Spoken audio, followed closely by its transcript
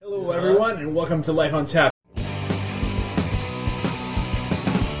Hello, everyone, and welcome to Life on Tap. Meet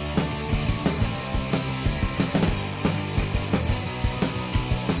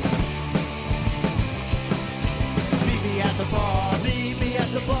me at the bar, meet me at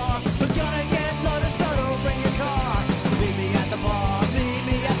the bar. We're gonna get loaded, so don't bring your car. Meet me at the bar, meet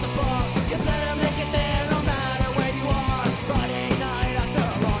me at the bar. You better make it there no matter where you are. Friday night after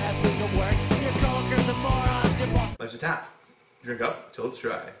a long ass week of work. Your coworkers and morons, your boss. Life's a tap. Drink up till it's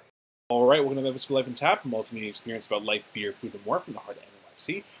dry. All right, welcome to another episode of Life on Tap, a multimedia experience about life, beer, food, and more from the heart of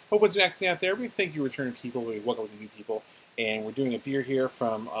NYC. Hope what's next out there. We thank you, returning people. We welcome the new people. And we're doing a beer here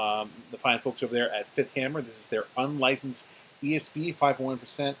from the fine folks over there at Fifth Hammer. This is their unlicensed ESB,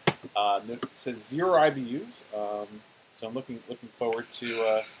 5.1%. It says 0 IBUs. So I'm looking forward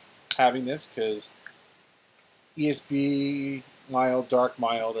to having this because ESB, mild, dark,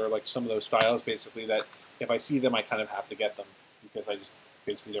 mild are like some of those styles basically that if I see them, I kind of have to get them because I just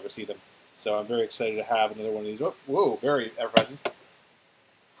basically never see them. So I'm very excited to have another one of these. Oh, whoa, very effervescent.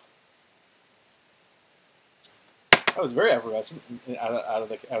 That was very effervescent out of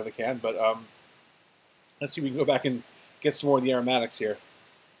the can. But let's see if we can go back and get some more of the aromatics here.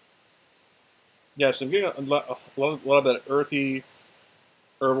 Yeah, so I'm getting a lot of that earthy,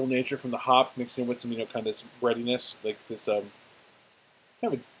 herbal nature from the hops mixed in with some, kind of this breadiness, like this kind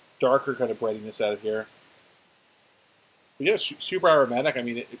of a darker kind of breadiness out of here. But yeah, super aromatic. I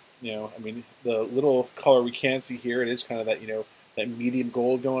mean, the little color we can see here, it is kind of that, that medium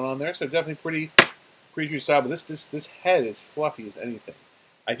gold going on there. So definitely pretty true style. But this head is fluffy as anything.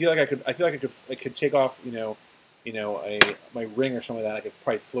 I feel like I could take off, my ring or something like that. I could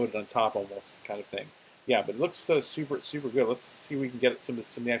probably float it on top almost, kind of thing. Yeah, but it looks so super good. Let's see if we can get some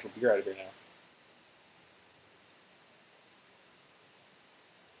natural beer out of here now.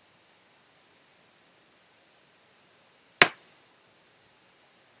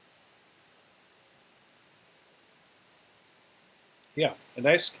 Yeah, a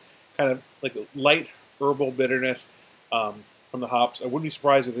nice kind of like light herbal bitterness from the hops. I wouldn't be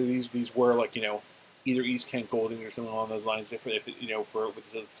surprised if these were like either East Kent Golding or something along those lines. If with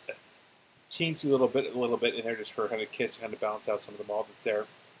a teensy little bit in there just for kind of kiss, kind of balance out some of the malt that's there.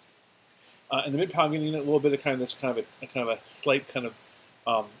 In the mid palate, I'm getting a little bit of kind of this kind of a slight kind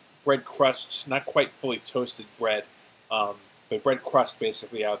of bread crust, not quite fully toasted bread, but bread crust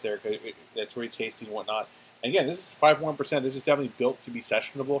basically out there. That's very tasty and whatnot. Again, this is 5.1%. This is definitely built to be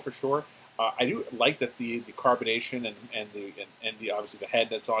sessionable for sure. I do like that the carbonation and the obviously the head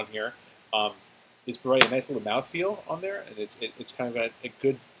that's on here is providing a nice little mouthfeel on there, and it's kind of a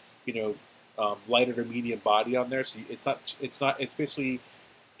good lighter to medium body on there. So it's basically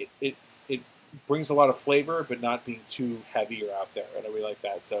it brings a lot of flavor, but not being too heavy or out there. And I really like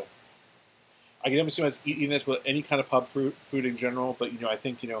that. So I can definitely see myself eating this with any kind of pub food in general. But I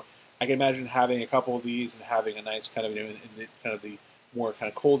think I can imagine having a couple of these and having a nice kind of, in the kind of the more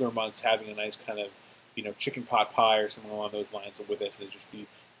kind of colder months, having a nice kind of, chicken pot pie or something along those lines with this.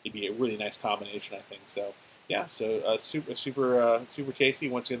 It'd be a really nice combination, I think. So yeah, so super tasty.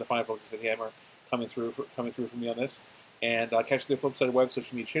 Once again, the fine folks at the Hammer coming through for me on this. And catch the flip side of web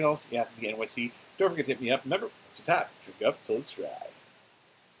social media channels. Yeah, the NYC. Don't forget to hit me up. Remember, it's a tap. Drink up till it's dry.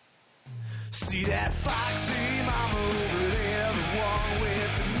 See that foxy mama over there, the one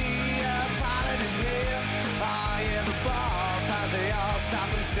with the knee up, pilot in hair. I am the bar, cause they all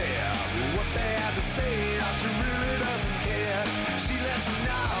stop and stare. What they have to say, now she really doesn't care. She lets them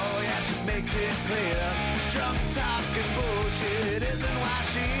know, yeah, she makes it clear. Drunk talking bullshit isn't why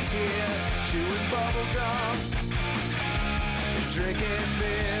she's here. Chewing bubble gum and drinking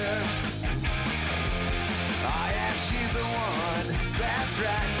beer. Oh yeah, she's the one, that's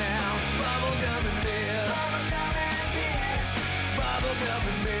right now. Bubblegum and beer. Bubblegum and beer. Bubblegum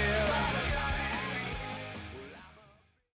and